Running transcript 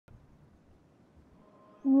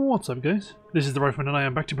What's up, guys? This is the Rifleman and I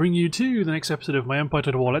am back to bring you to the next episode of my Empire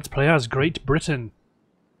Total War Let's Play as Great Britain.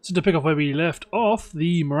 So to pick up where we left off,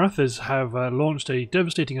 the Marathas have launched a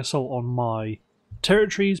devastating assault on my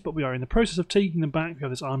territories, but we are in the process of taking them back. We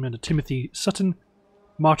have this army under Timothy Sutton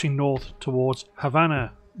marching north towards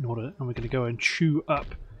Havana and we're going to go and chew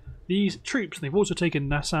up these troops. They've also taken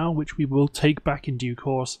Nassau, which we will take back in due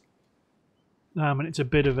course. And it's a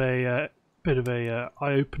bit of a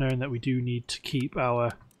eye-opener in that we do need to keep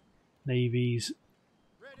our navy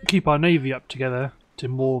up together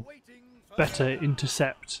to better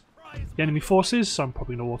intercept the enemy forces. So I'm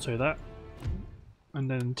probably going to auto that and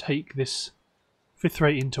then take this 5th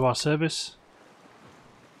rate into our service.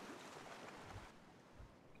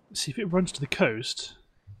 Let's see if it runs to the coast.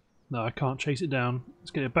 No, I can't chase it down. Let's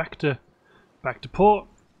get it back to port.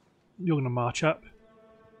 You're going to march up.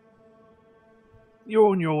 You're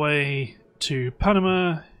on your way to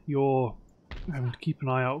Panama. You're having to keep an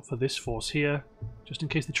eye out for this force here, just in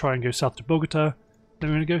case they try and go south to Bogota. Then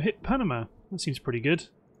we're going to go hit Panama. That seems pretty good.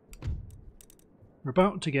 We're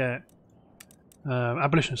about to get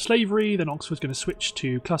abolition of slavery. Then Oxford's going to switch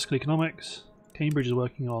to classical economics. Cambridge is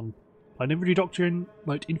working on light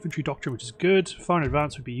infantry doctrine, which is good. Far in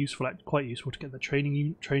advance would be useful, quite useful to get the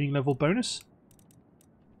training level bonus.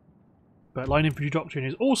 But line infantry doctrine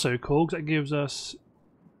is also cool because that gives us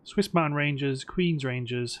Swiss Mountain Rangers, Queen's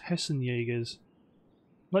Rangers, Hessen Jaegers,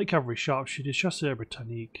 Light Cavalry Sharpshooters, Chasseurs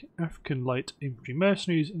Britanniques, African Light Infantry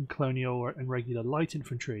Mercenaries, and Colonial and Regular Light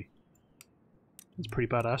Infantry. That's pretty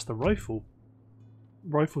badass. The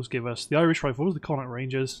rifles give us the Irish Rifles, the Connaught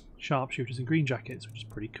Rangers, Sharpshooters, and Green Jackets, which is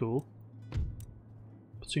pretty cool.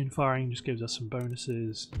 Platoon Firing just gives us some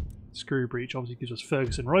bonuses. Screw Breach obviously gives us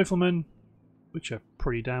Ferguson Riflemen, which are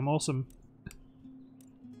pretty damn awesome.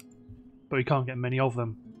 But we can't get many of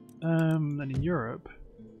them. And in Europe...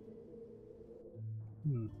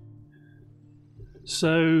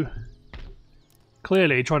 So,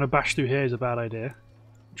 clearly trying to bash through here is a bad idea.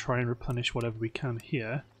 Try and replenish whatever we can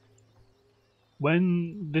here.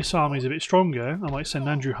 When this army is a bit stronger, I might send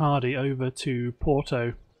Andrew Hardy over to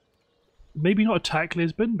Porto. Maybe not attack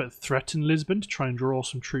Lisbon, but threaten Lisbon to try and draw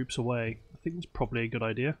some troops away. I think that's probably a good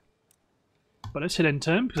idea. But let's hit end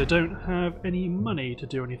turn because I don't have any money to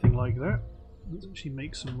do anything like that. Let's actually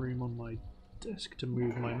make some room on my desk to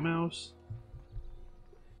move my mouse.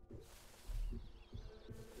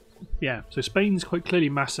 Yeah, so Spain's quite clearly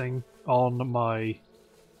massing on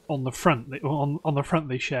the front. On the front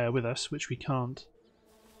they share with us, which we can't.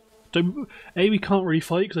 We can't really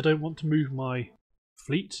fight because I don't want to move my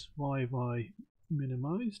fleet. Why have I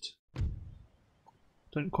minimised?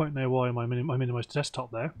 Don't quite know why I minimised the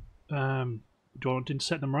desktop there. Do I want to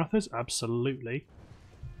intercept the Marathas? Absolutely.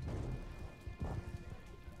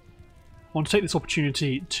 I want to take this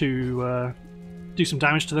opportunity to do some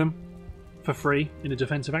damage to them for free in a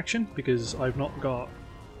defensive action because I've got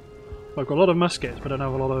a lot of muskets but I don't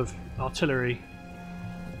have a lot of artillery.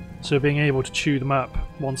 So being able to chew them up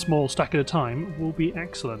one small stack at a time will be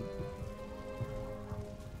excellent.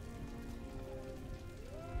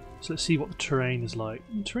 So let's see what the terrain is like.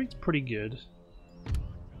 The terrain's pretty good.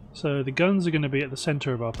 So the guns are going to be at the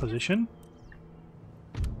centre of our position.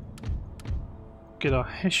 Get our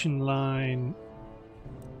Hessian line.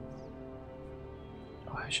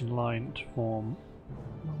 To form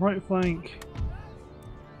the right flank.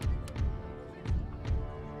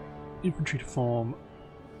 Infantry to form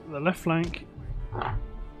the left flank. I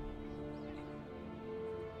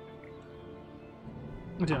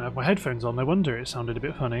didn't have my headphones on, no wonder it sounded a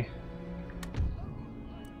bit funny.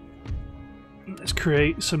 Let's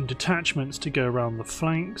create some detachments to go around the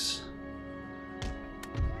flanks.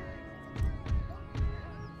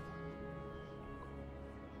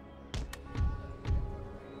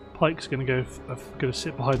 Pike's going to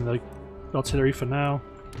sit behind the artillery for now.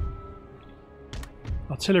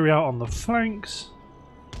 Artillery out on the flanks.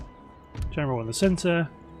 General in the centre.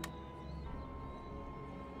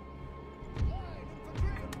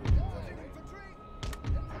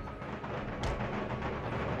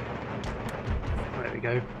 There we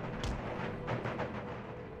go.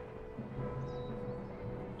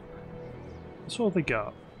 That's all they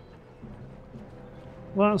got.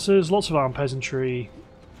 Lancers, lots of armed peasantry.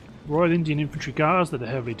 Royal Indian Infantry Guards that are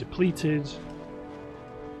heavily depleted.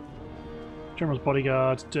 General's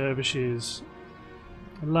Bodyguard, Dervishes,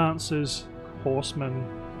 Lancers, Horsemen.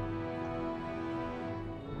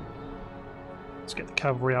 Let's get the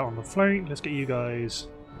cavalry out on the flank. Let's get you guys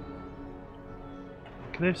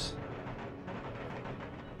like this.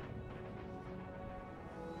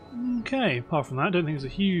 Okay, apart from that, I don't think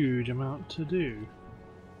there's a huge amount to do.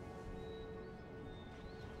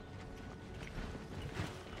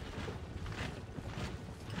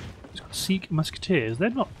 Sikh musketeers.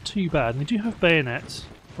 They're not too bad, and they do have bayonets.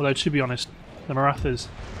 Although, to be honest, the Marathas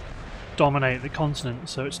dominate the continent,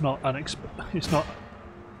 so it's not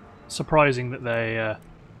surprising that they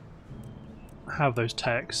have those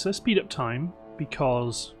techs. Let's speed up time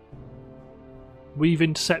because we've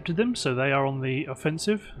intercepted them, so they are on the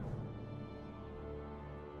offensive.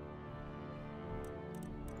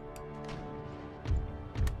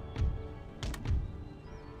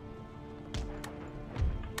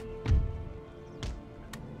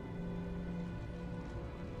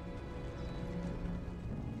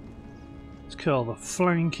 Curl the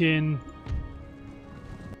flank in.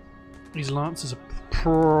 These lancers are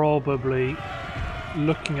probably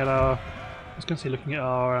looking at our... I was going to say looking at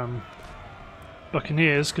our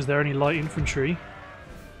buccaneers because they're only light infantry.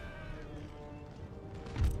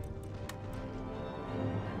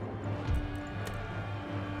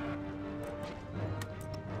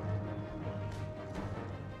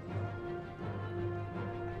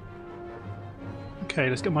 Okay,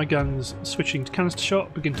 let's get my guns switching to canister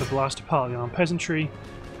shot, begin to blast apart the armed peasantry.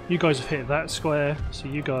 You guys have hit that square, so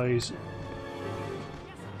you guys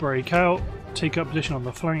break out, take up position on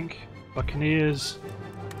the flank. Buccaneers,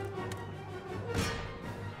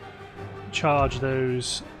 charge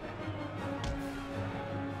those.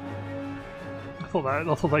 I thought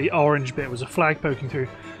that orange bit was a flag poking through.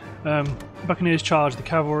 Buccaneers charge the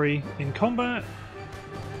cavalry in combat.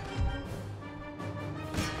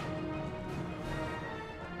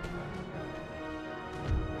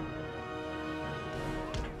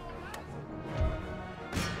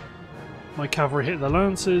 My cavalry hit the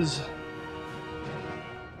lancers.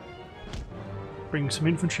 Bring some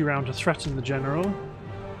infantry round to threaten the general.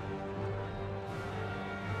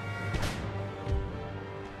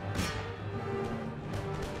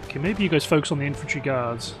 Okay, maybe you guys focus on the infantry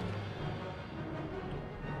guards.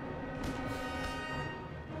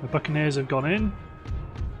 The buccaneers have gone in.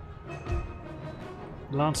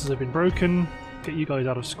 The lancers have been broken. Get you guys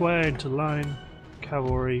out of square into line.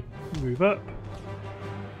 Cavalry move up.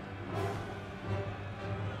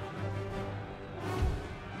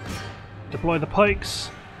 Deploy the pikes.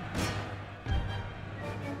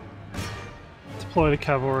 Deploy the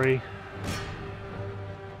cavalry.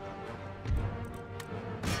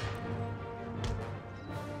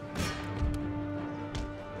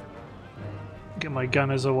 Get my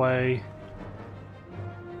gunners away.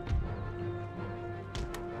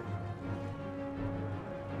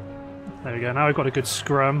 There we go, now we've got a good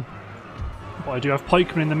scrum. But I do have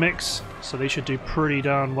pikemen in the mix, so they should do pretty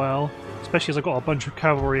darn well. Especially as I've got a bunch of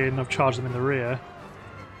cavalry and I've charged them in the rear.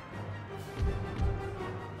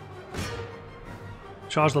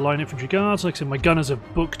 Charge the line infantry guards. Like I said, my gunners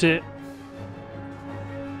have booked it.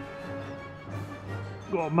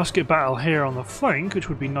 Got a musket battle here on the flank, which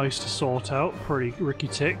would be nice to sort out. Pretty ricky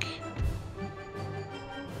tick.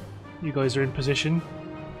 You guys are in position.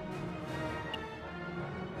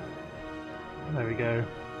 There we go.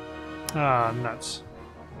 Ah, nuts.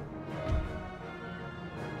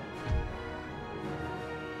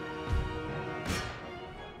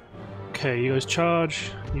 Okay, you guys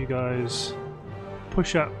charge, you guys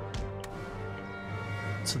push up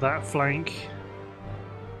to that flank.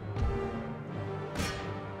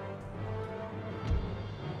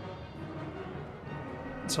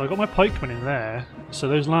 So I got my pikemen in there, so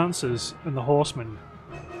those lancers and the horsemen,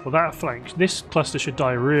 well that flank, this cluster should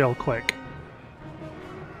die real quick.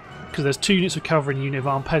 Because there's 2 units of cavalry and a unit of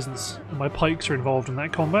armed peasants, and my pikes are involved in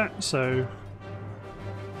that combat, so...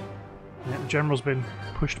 Yeah, the general's been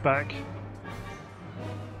pushed back.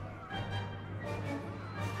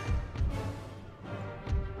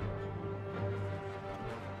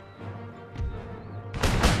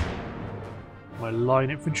 My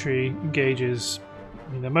line infantry engages.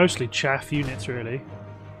 I mean, they're mostly chaff units, really.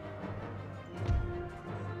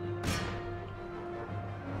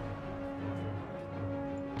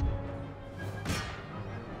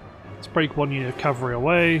 Let's break 1 unit of cavalry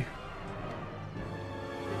away.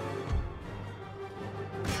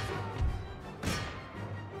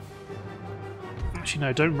 Actually,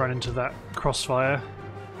 no, don't run into that crossfire.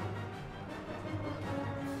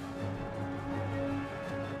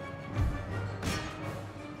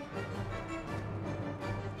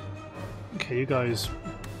 Okay, you guys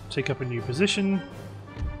take up a new position.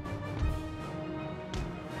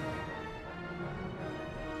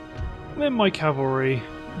 Then my cavalry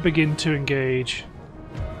begin to engage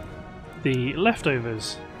the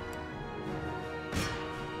leftovers.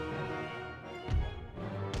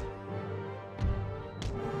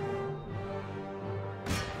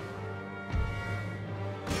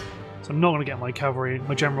 So I'm not going to get my cavalry,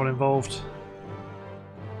 my general involved.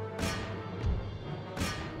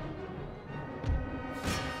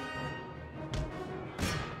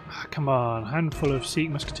 Come on, handful of Sikh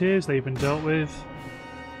musketeers, they've been dealt with.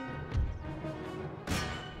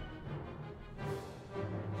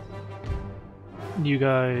 You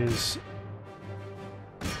guys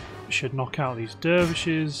should knock out these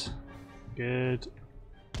dervishes. Good.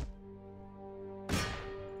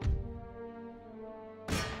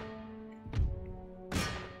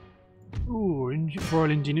 Ooh, Royal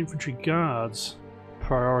Indian Infantry Guards.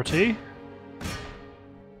 Priority.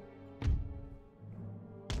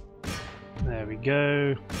 There we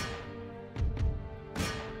go.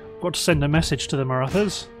 Got to send a message to the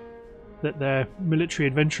Marathas that their military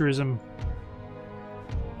adventurism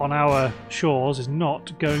on our shores is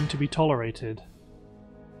not going to be tolerated.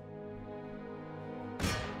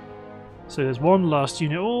 So there's one last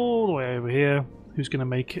unit all the way over here who's going to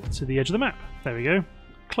make it to the edge of the map. There we go.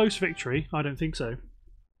 Close victory? I don't think so.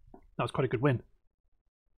 That was quite a good win.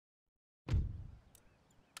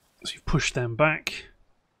 So you've pushed them back.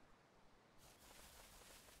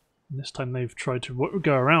 And this time they've tried to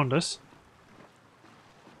go around us.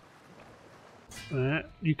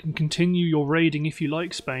 You can continue your raiding if you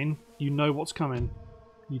like, Spain. You know what's coming.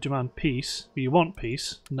 You demand peace. You want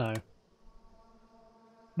peace? No.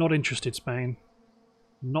 Not interested, Spain.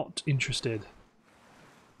 Not interested.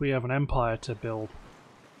 We have an empire to build.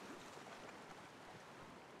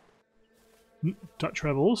 Dutch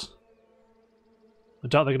rebels. I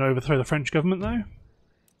doubt they're going to overthrow the French government, though.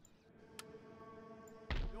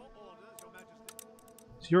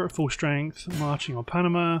 So you're at full strength, marching on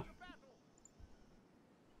Panama.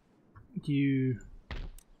 You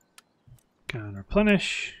can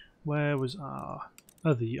replenish. Where was our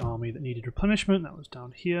other army that needed replenishment? That was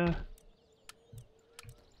down here.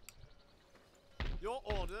 Your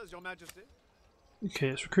orders, Your Majesty.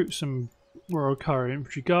 Okay, let's recruit some Royal Cairo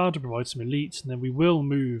Infantry Guard to provide some elites, and then we will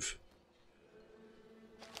move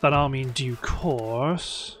that army in due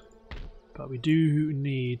course. But we do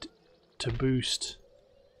need to boost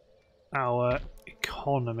our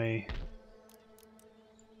economy.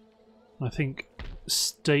 I think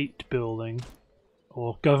state building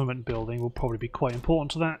or government building will probably be quite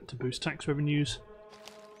important to that, to boost tax revenues.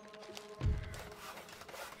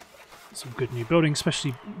 Some good new buildings,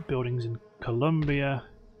 especially buildings in Colombia,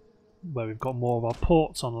 where we've got more of our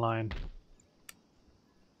ports online.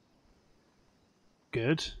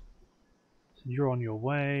 Good. So you're on your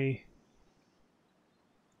way.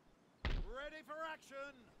 Ready for action.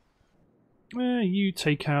 You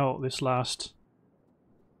take out this last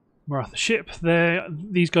Maratha ship there.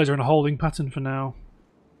 These guys are in a holding pattern for now.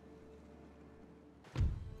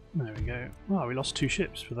 There we go. Oh, we lost 2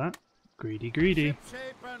 ships for that. Greedy, greedy. Ship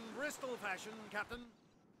shape and Bristol fashion, Captain.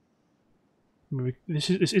 I mean, this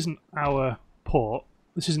isn't our port.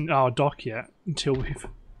 This isn't our dock yet until we've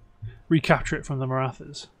recapture it from the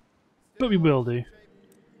Marathas. But we will do.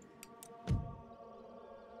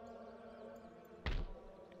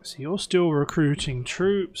 So you're still recruiting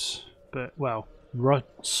troops, but well,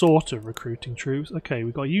 sort of recruiting troops. Okay,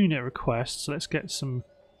 we've got unit requests, so let's get some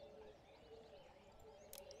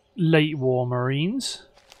late war Marines.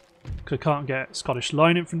 Because I can't get Scottish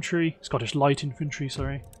Light Infantry,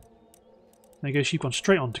 sorry. There you go, she's gone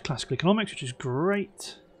straight on to classical economics, which is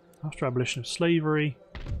great. After abolition of slavery.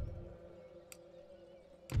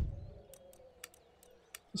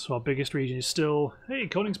 So our biggest region is still... Hey,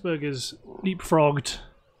 Königsberg is leapfrogged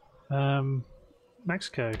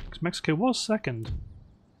Mexico. Because Mexico was second.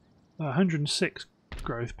 106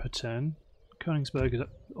 growth per turn. Königsberg is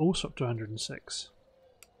also up to 106.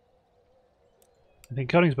 I think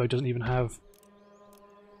Königsberg doesn't even have...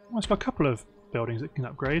 Well, it's got a couple of buildings that can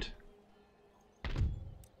upgrade.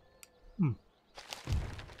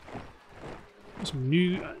 Some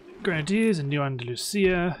new Grenadiers and New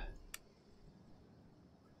Andalusia.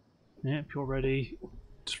 Yep, you're ready.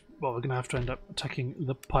 Well, we're going to have to end up attacking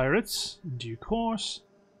the pirates in due course.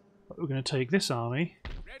 But we're going to take this army,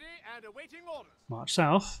 Ready and awaiting orders. march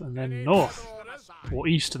south, and then north. Or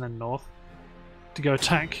east and then north. To go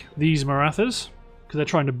attack these Marathas. Because they're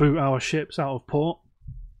trying to boot our ships out of port.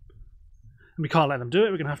 And we can't let them do it,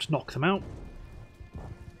 we're going to have to knock them out.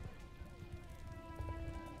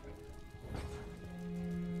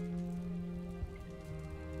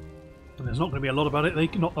 And there's not going to be a lot about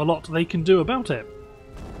it. Not a lot they can do about it.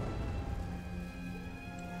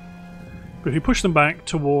 But if we push them back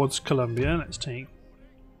towards Colombia, let's take...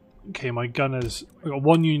 Okay, my gunners... I've got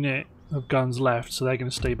 1 unit of guns left, so they're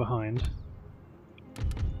going to stay behind.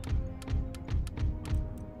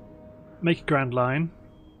 Make a grand line.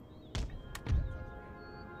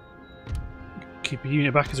 Keep a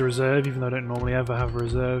unit back as a reserve, even though I don't normally ever have a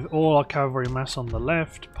reserve. All our cavalry mass on the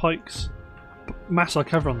left, pikes... Mass our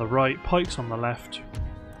cavalry on the right, pikes on the left.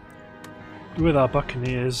 with our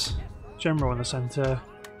buccaneers, general in the centre,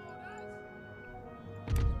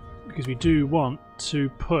 because we do want to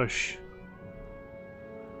push.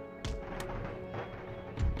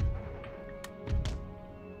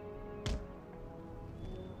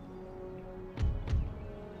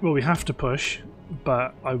 Well, we have to push,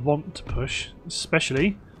 but I want to push,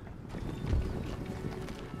 especially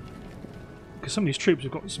because some of these troops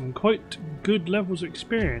have got some quite good levels of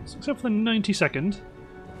experience, except for the 92nd.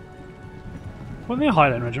 Well, they're a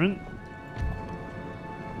Highland Regiment.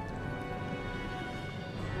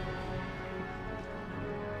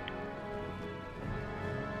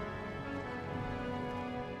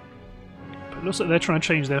 But it looks like they're trying to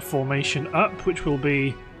change their formation up, which will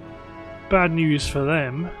be bad news for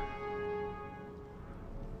them.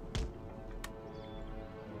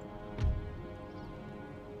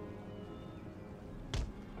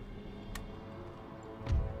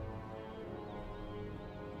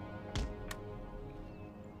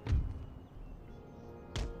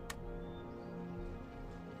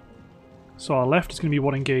 So our left is going to be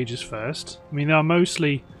what engages first. I mean, they are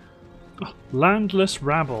mostly landless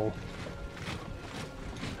rabble.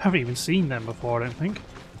 Haven't even seen them before, I don't think.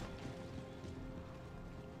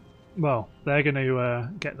 Well, they're going to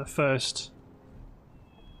get the first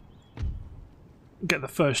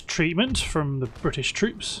treatment from the British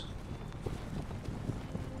troops.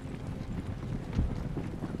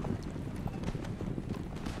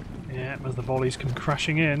 Yeah, as the volleys come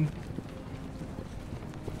crashing in.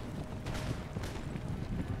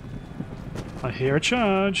 I hear a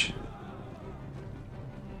charge.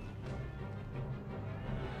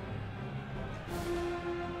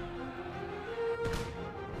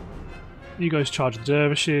 You guys charge the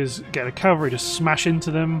dervishes, get the cavalry to smash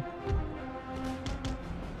into them.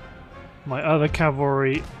 My other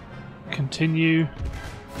cavalry continue.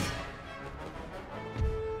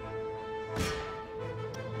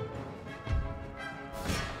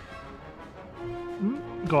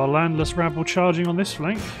 Got a landless rabble charging on this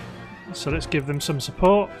flank. So let's give them some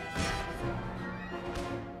support.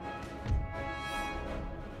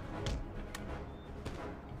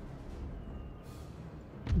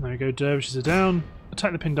 There we go, dervishes are down.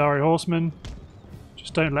 Attack the Pindari horsemen.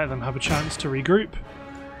 Just don't let them have a chance to regroup.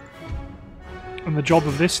 And the job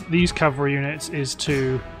of these cavalry units is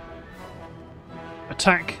to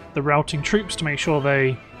attack the routing troops to make sure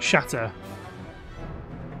they shatter.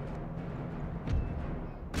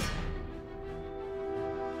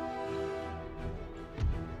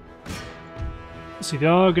 See, they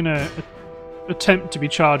are going to attempt to be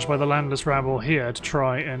charged by the landless rabble here to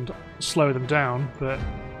try and slow them down, but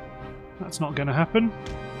that's not going to happen.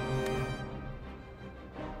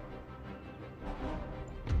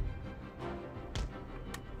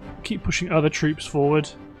 Keep pushing other troops forward.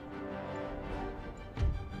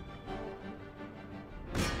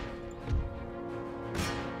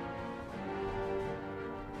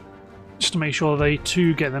 To make sure they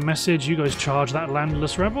too get the message. You guys charge that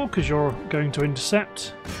landless rebel because you're going to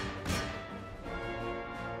intercept.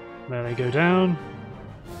 There they go down.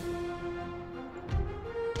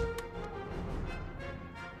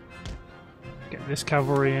 Get this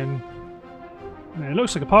cavalry in. Now, it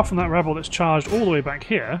looks like apart from that rebel that's charged all the way back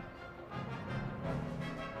here,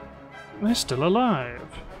 they're still alive.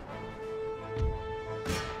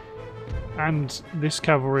 And this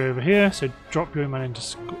cavalry over here, so drop your man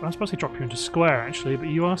into... I was supposed to drop you into square actually, but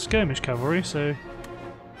you are skirmish cavalry, so...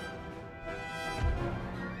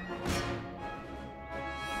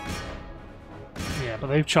 Yeah, but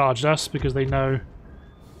they've charged us because they know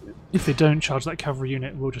if they don't charge that cavalry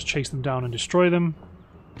unit, we'll just chase them down and destroy them.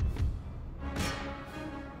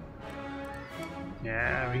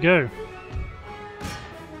 Yeah, there we go.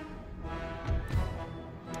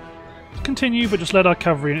 Continue, but just let our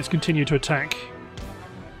cavalry units continue to attack.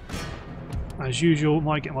 As usual,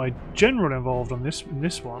 might get my general involved on this in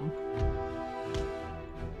this one.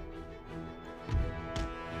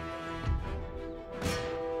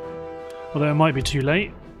 Although it might be too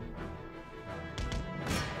late.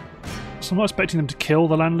 So I'm not expecting them to kill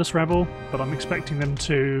the landless rebel, but I'm expecting them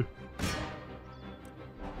to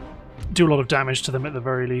do a lot of damage to them at the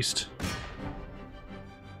very least.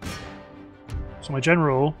 So my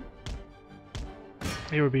general...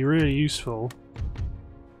 It would be really useful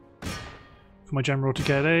for my general to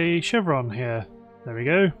get a chevron here. There we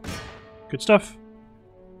go. Good stuff.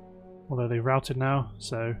 Although they've routed now,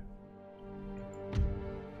 so...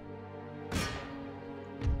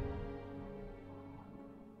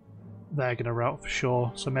 They're going to rout for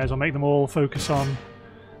sure, so may as well make them all focus on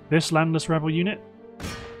this landless rebel unit.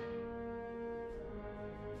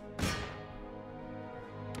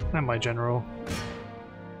 And my general.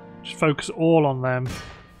 Just focus all on them.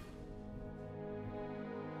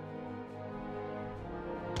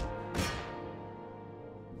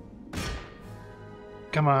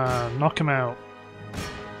 Come on, knock him out.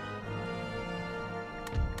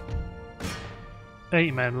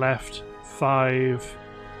 8 men left. 5,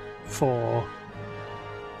 4,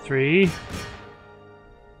 3,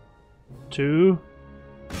 2,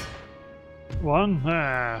 1.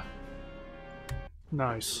 Ah.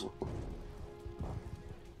 Nice.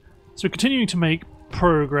 So continuing to make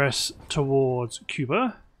progress towards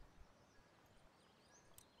Cuba.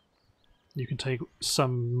 You can take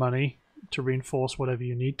some money to reinforce whatever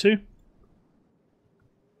you need to.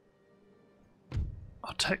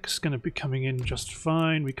 Our tech's going to be coming in just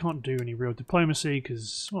fine. We can't do any real diplomacy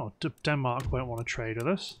because, well, Denmark won't want to trade with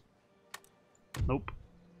us. Nope.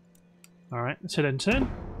 Alright, let's hit end turn.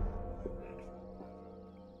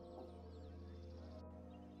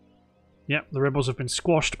 Yep, the rebels have been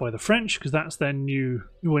squashed by the French because that's their new,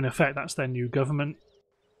 well, in effect, that's their new government.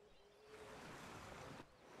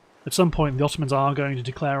 At some point, the Ottomans are going to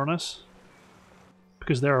declare on us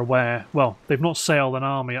because they're aware. Well, they've not sailed an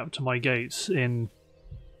army up to my gates in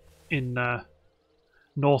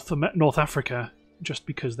North Africa just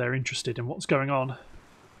because they're interested in what's going on,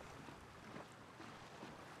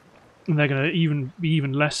 and they're going to be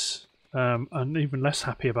even less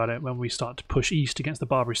happy about it when we start to push east against the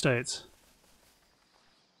Barbary states.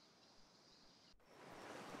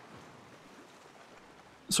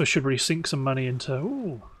 So I should really sink some money into...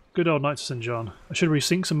 Ooh, good old Knights of St. John. I should really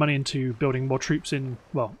sink some money into building more troops in...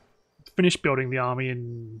 Well, finish building the army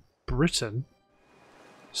in Britain,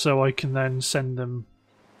 so I can then send them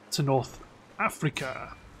to North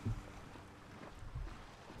Africa.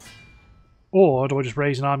 Or do I just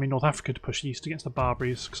raise an army in North Africa to push east against the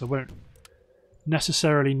Barbaries? Because I won't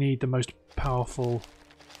necessarily need the most powerful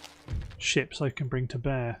ships I can bring to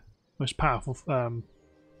bear. Most powerful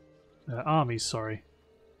armies, sorry.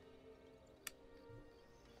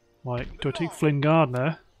 Like, do I take Flynn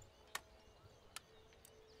Gardner?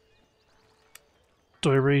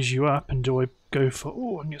 Do I raise you up and do I go for...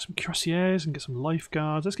 Oh, I can get some cuirassiers and get some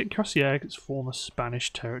lifeguards. Let's get cuirassier because it's former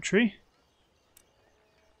Spanish territory.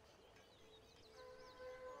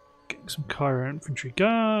 Getting some Cairo infantry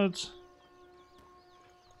guards.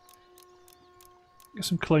 Get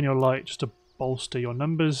some colonial light just to bolster your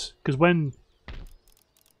numbers. Because when...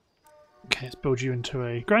 Okay, let's build you into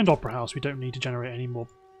a Grand Opera House. We don't need to generate any more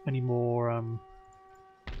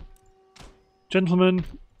gentlemen.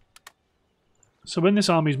 So when this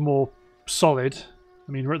army is more solid,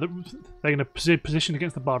 I mean, they're going to position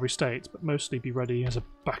against the Barbary states, but mostly be ready as a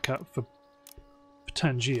backup for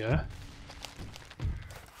Tangier.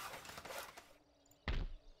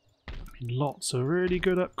 I mean, lots of really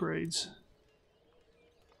good upgrades.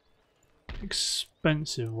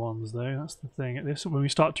 Expensive ones, though. That's the thing. At this, when we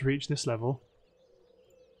start to reach this level,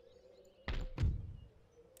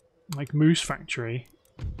 like Moose Factory,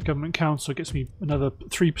 Government Council gets me another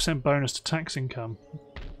 3% bonus to tax income.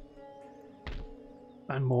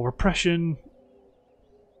 And more repression.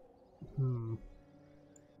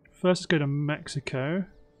 First, let's go to Mexico.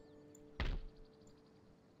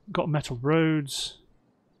 Got metal roads.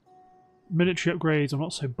 Military upgrades I'm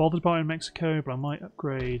not so bothered by in Mexico, but I might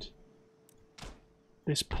upgrade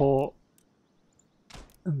this port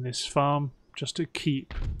and this farm just to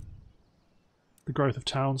keep the growth of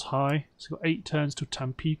towns high. So we've got 8 turns till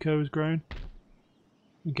Tampico has grown.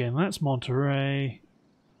 Again, that's Monterrey.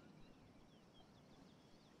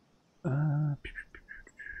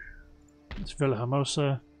 It's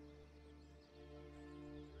Villahermosa.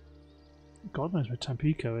 God knows where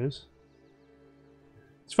Tampico is.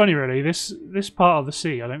 It's funny, really. This part of the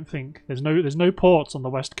sea, I don't think there's no ports on the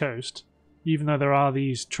west coast, even though there are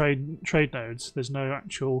these trade nodes. There's no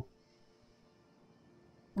actual.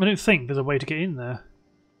 I don't think there's a way to get in there.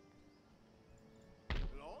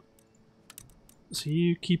 So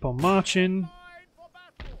you keep on marching.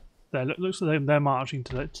 There, looks like they're marching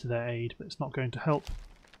to their aid, but it's not going to help.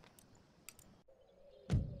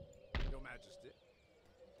 Your Majesty.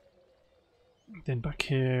 Then back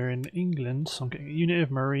here in England, so I'm getting a unit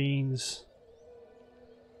of Marines.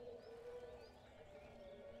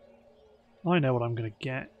 I know what I'm going to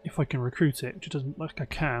get if I can recruit it, which it doesn't look like I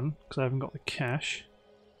can because I haven't got the cash.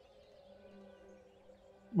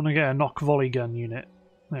 I'm going to get a knock volley gun unit.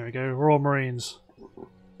 There we go, Royal Marines.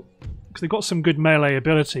 Because they've got some good melee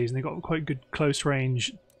abilities and they've got quite good close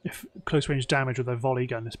range damage with their volley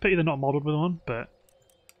gun. It's a pity they're not modelled with one, but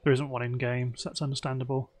there isn't one in game, so that's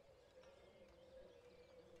understandable.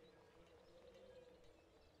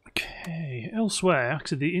 Okay, elsewhere,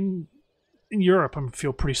 actually in Europe I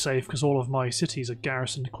feel pretty safe because all of my cities are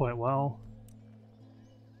garrisoned quite well.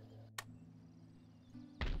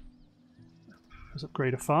 Let's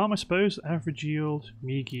upgrade a farm, I suppose. Average yield,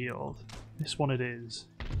 meag yield. This one it is.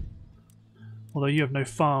 Although you have no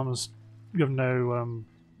farms, you have no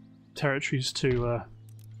territories to,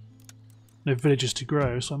 no villages to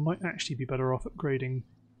grow, so I might actually be better off upgrading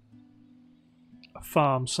a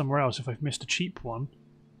farm somewhere else if I've missed a cheap one.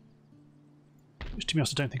 Which to be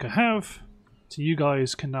honest I don't think I have. So you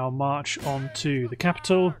guys can now march on to the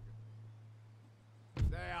capital.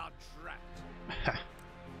 They are trapped.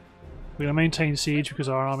 We're going to maintain siege because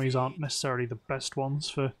our armies aren't necessarily the best ones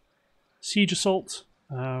for siege assault.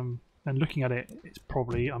 And looking at it, it's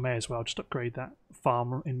probably, I may as well just upgrade that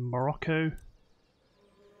farm in Morocco.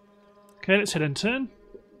 Okay, let's hit end turn.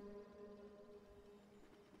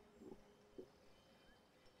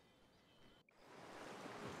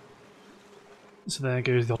 So there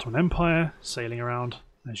goes the Ottoman Empire, sailing around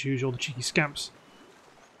as usual, the cheeky scamps.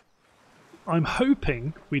 I'm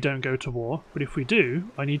hoping we don't go to war, but if we do,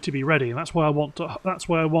 I need to be ready, and that's why I want to. That's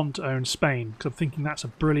why I want to own Spain, because I'm thinking that's a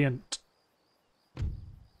brilliant.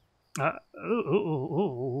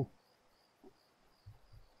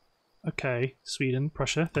 Okay, Sweden,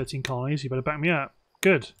 Prussia, 13 colonies. You better back me up.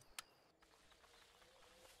 Good.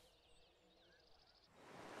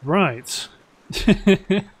 Right.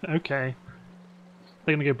 Okay.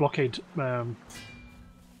 They're going to go blockade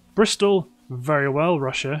Bristol. Very well,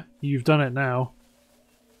 Russia. You've done it now.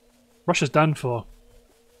 Russia's done for.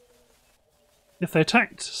 If they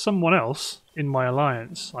attacked someone else in my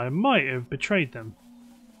alliance, I might have betrayed them.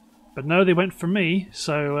 But no, they went for me,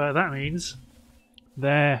 so that means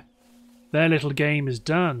their little game is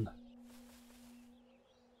done.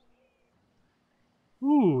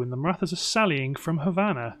 Ooh, and the Marathas are sallying from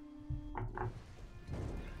Havana.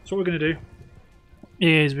 So what we're going to do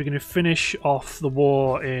is we're going to finish off the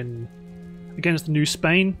war against the New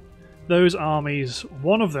Spain. Those armies,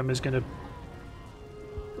 one of them is going to...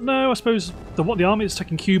 No, I suppose the army that's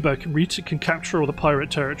taking Cuba can capture all the pirate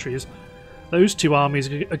territories. Those two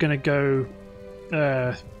armies are going to go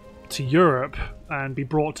to Europe and be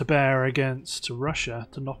brought to bear against Russia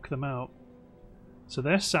to knock them out. So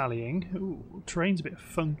they're sallying. Ooh, terrain's a bit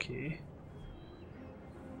funky.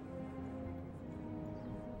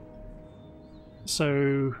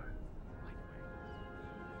 So...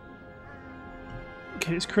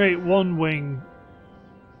 Okay, let's create one wing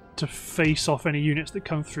to face off any units that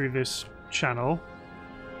come through this channel.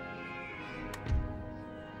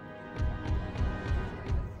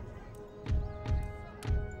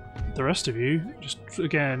 The rest of you, just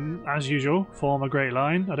again, as usual, form a great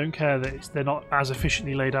line. I don't care that they're not as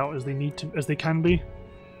efficiently laid out as they can be.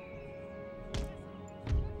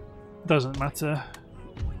 Doesn't matter.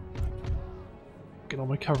 Get all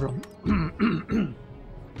my cover on.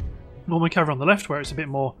 All my cover on the left, where it's a bit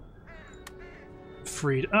more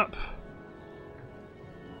freed up.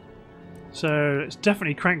 So let's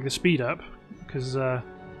definitely crank the speed up because the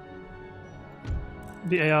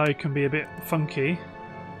AI can be a bit funky.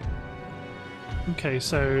 Okay,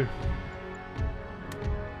 so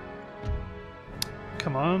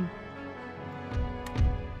come on.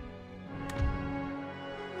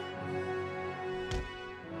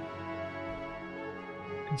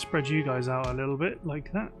 Can spread you guys out a little bit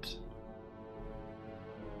like that.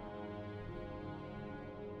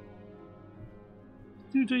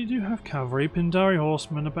 You do have cavalry. Pindari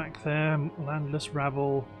horsemen are back there. Landless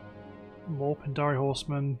rabble. More Pindari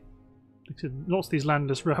horsemen. Lots of these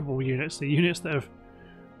landless rabble units. The units that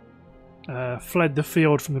have fled the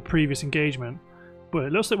field from the previous engagement. But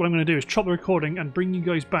it looks like what I'm going to do is chop the recording and bring you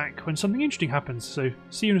guys back when something interesting happens. So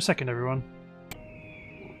see you in a second, everyone.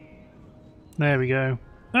 There we go.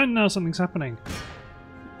 And now something's happening.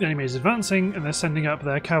 The enemy is advancing and they're sending up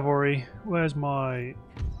their cavalry. Where's my...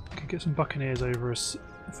 I could get some buccaneers over us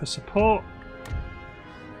for support.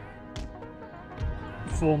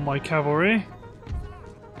 Form my cavalry.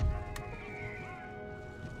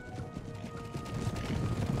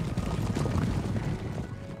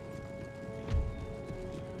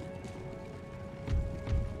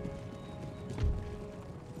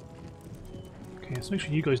 Okay, let's make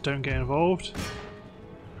sure you guys don't get involved.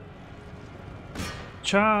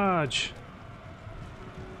 Charge!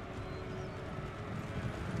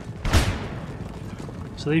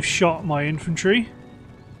 So they've shot my infantry,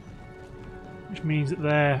 which means that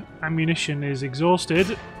their ammunition is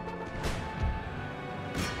exhausted.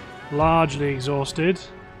 Largely exhausted.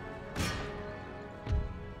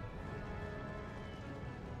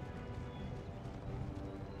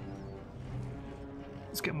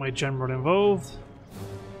 Let's get my general involved.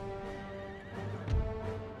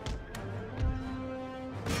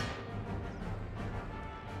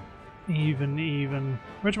 Even.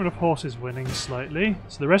 Regiment of horses winning slightly.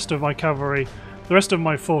 So the rest of my cavalry, the rest of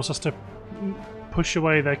my force has to push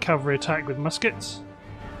away their cavalry attack with muskets.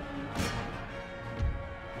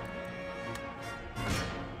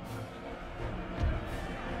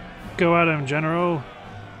 Go at him, General.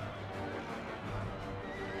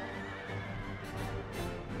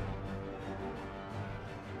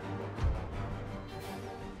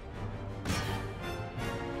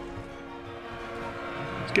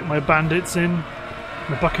 Let's get my bandits in,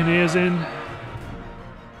 my buccaneers in.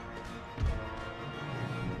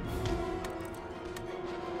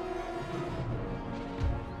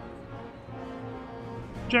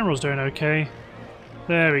 General's doing okay.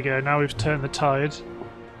 There we go, now we've turned the tide.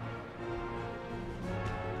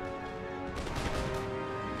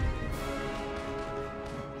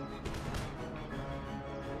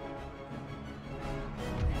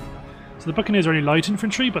 So the Buccaneers are only light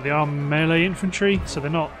infantry, but they are melee infantry, so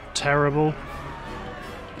they're not terrible.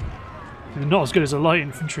 They're not as good as a line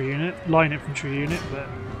infantry unit,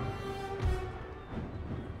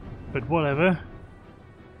 but whatever.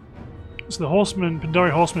 So the horsemen,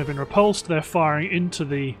 Pandari horsemen have been repulsed. They're firing into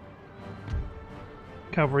the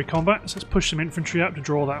cavalry combat. So let's push some infantry up to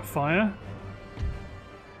draw that fire.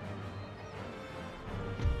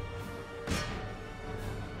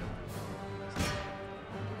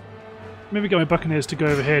 Maybe get my buccaneers to go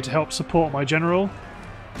over here to help support my general.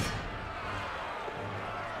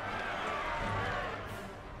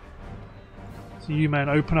 So you men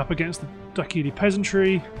open up against the Dakidi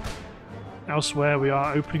peasantry. Elsewhere we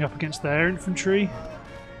are opening up against their infantry.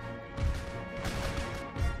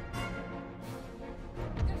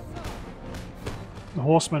 The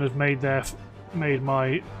horsemen have made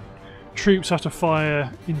my troops have to fire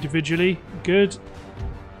individually. Good.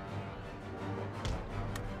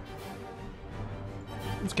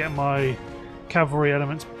 Let's get my cavalry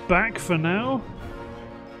elements back for now.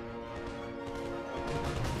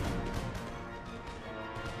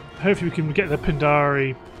 Hopefully we can get the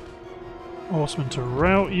Pindari horsemen to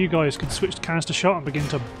rout. You guys can switch to canister shot and begin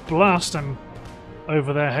to blast them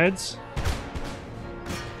over their heads.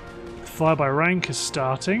 Fire by rank is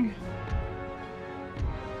starting.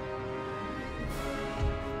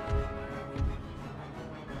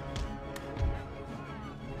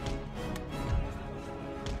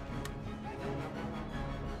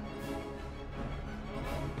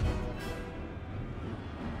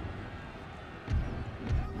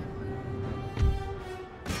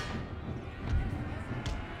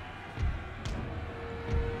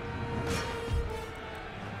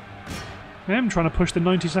 I'm trying to push the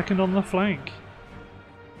 92nd on the flank.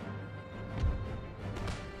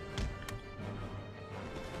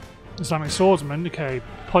 Islamic swordsmen, okay,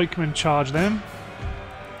 pikemen charge them.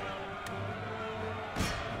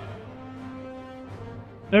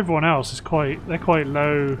 Everyone else is they're quite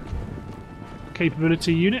low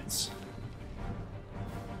capability units.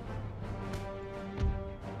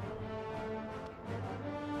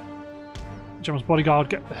 General's bodyguard,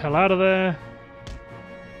 get the hell out of there.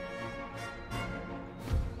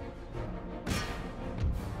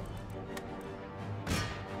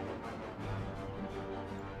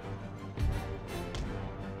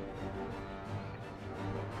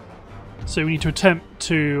 So we need to attempt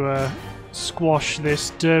to squash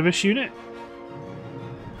this dervish unit.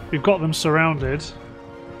 We've got them surrounded.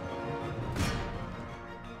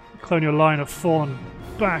 The colonial line have fallen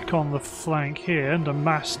back on the flank here and a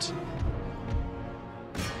massed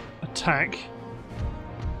attack.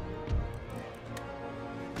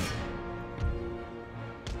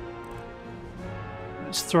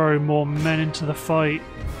 Let's throw more men into the fight.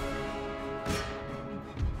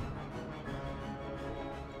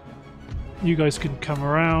 You guys can come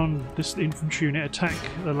around. This infantry unit attack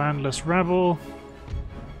the landless rabble.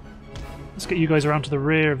 Let's get you guys around to the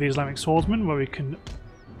rear of the Islamic swordsmen where we can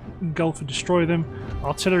engulf and destroy them.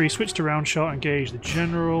 Artillery, switch to round shot, engage the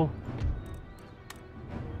general.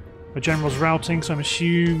 The general's routing, so I'm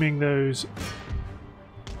assuming those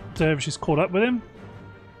dervishes caught up with him.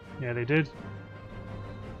 Yeah, they did.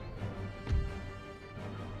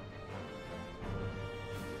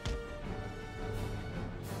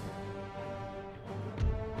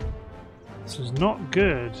 This is not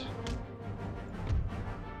good.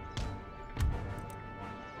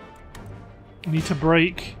 I need to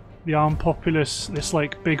break the armed populace, this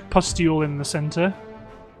like big pustule in the centre.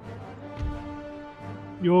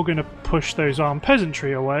 You're going to push those armed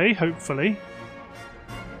peasantry away, hopefully.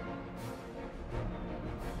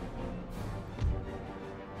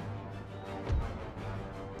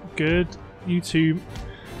 Good. You two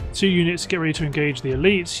units get ready to engage the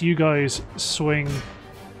elites. You guys swing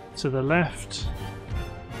to the left.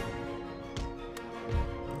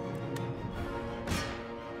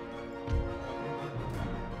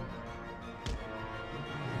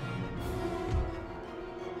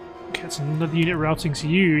 That's another unit routing to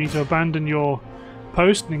you. You need to abandon your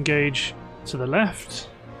post and engage to the left.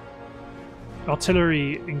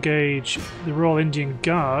 Artillery, engage the Royal Indian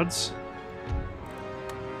Guards.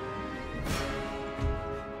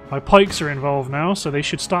 My pikes are involved now, so they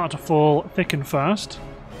should start to fall thick and fast.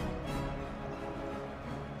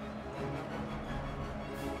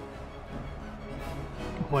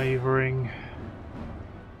 Wavering.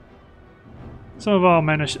 Some of our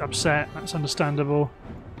men are upset, that's understandable.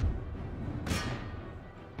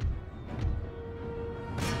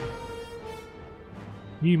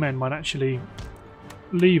 You men might actually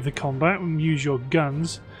leave the combat and use your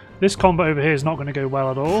guns. This combat over here is not going to go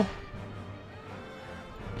well at all.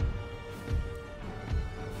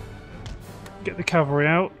 Get the cavalry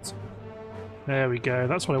out. There we go,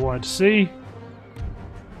 that's what I wanted to see.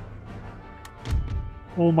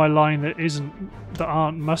 All my line that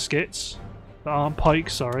aren't muskets, that aren't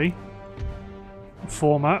pikes, sorry.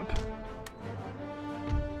 Form up.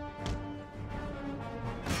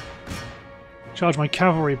 Charge my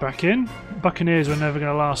cavalry back in. Buccaneers are never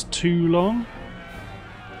going to last too long.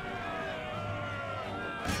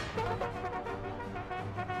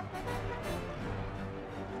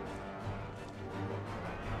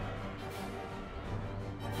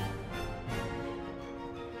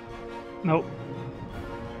 Nope.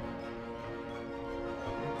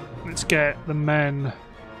 Let's get the men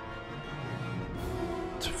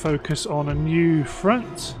to focus on a new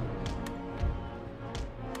front.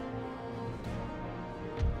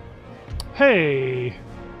 Hey!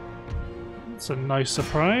 That's a nice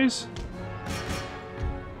surprise.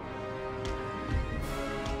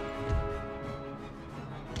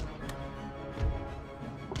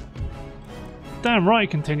 Damn right,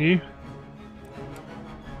 continue.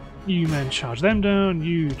 You men charge them down,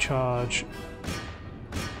 you charge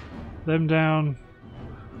them down.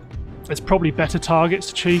 There's probably better targets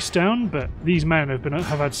to chase down, but these men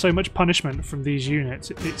have had so much punishment from these units,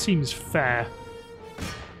 it seems fair.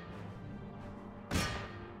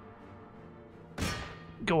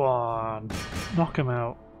 Go on, knock him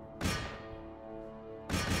out.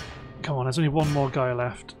 Come on, there's only one more guy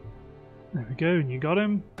left. There we go, and you got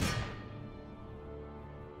him.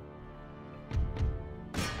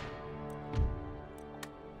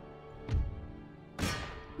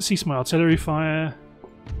 Cease my artillery fire.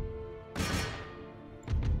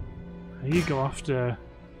 You go after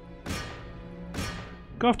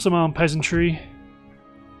some armed peasantry.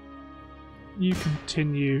 You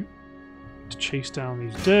continue to chase down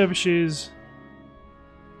these dervishes.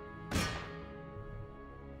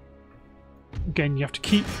 Again, you have to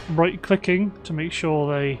keep right clicking to make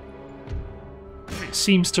sure it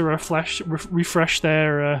seems to refresh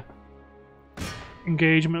their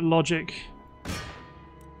engagement logic.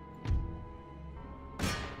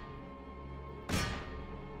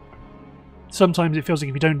 Sometimes it feels like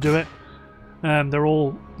if you don't do it, they're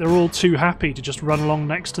all too happy to just run along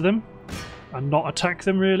next to them and not attack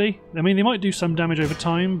them, really. I mean, they might do some damage over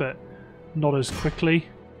time, but not as quickly.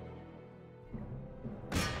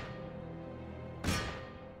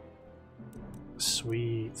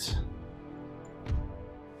 Sweet.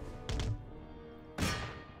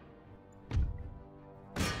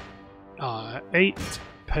 Ah, 8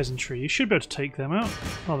 peasantry. You should be able to take them out.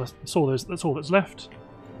 Oh, that's all that's left.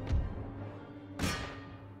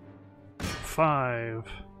 5,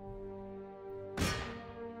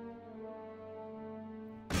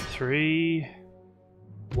 3,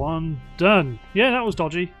 1, done. Yeah, that was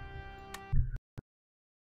dodgy.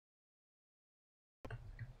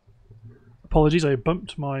 Apologies, I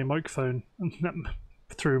bumped my microphone and that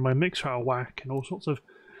threw my mixer out of whack and all sorts of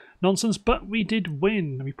nonsense, but we did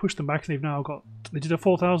win. We pushed them back and they did a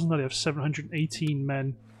 4,000, now they have 718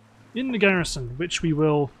 men in the garrison, which we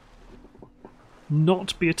will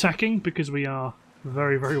not be attacking because we are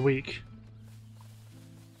very, very weak.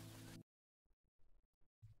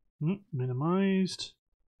 Minimized.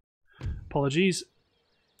 Apologies.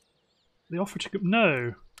 The offer to...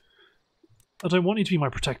 No! I don't want you to be my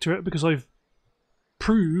protectorate because I've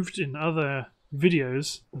proved in other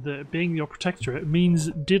videos that being your protectorate means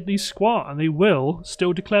diddly squat and they will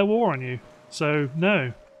still declare war on you. So,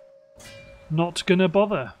 no. Not gonna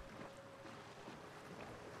bother.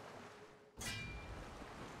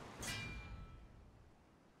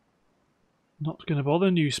 Not going to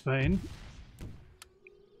bother New Spain.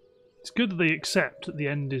 It's good that they accept that the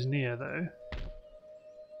end is near, though.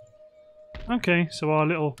 Okay, so our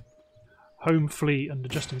little home fleet under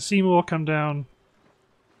Justin Seymour come down.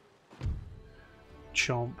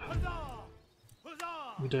 Chomp.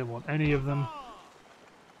 We don't want any of them.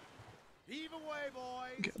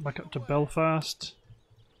 Get back up to Belfast.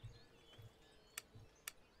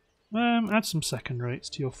 Add some second rates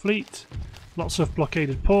to your fleet. Lots of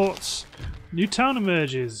blockaded ports. New town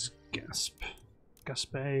emerges. Gasp.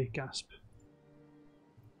 Gasp.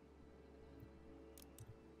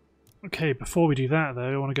 Okay, before we do that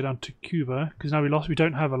though, I want to go down to Cuba, because now we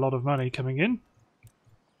don't have a lot of money coming in.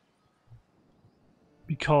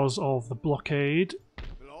 Because of the blockade.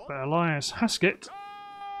 But Elias Haskett,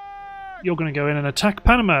 you're going to go in and attack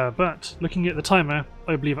Panama, but looking at the timer,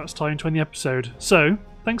 I believe that's time to end the episode. So,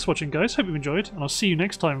 thanks for watching guys, hope you enjoyed, and I'll see you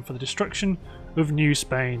next time for the destruction of New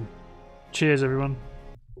Spain. Cheers everyone.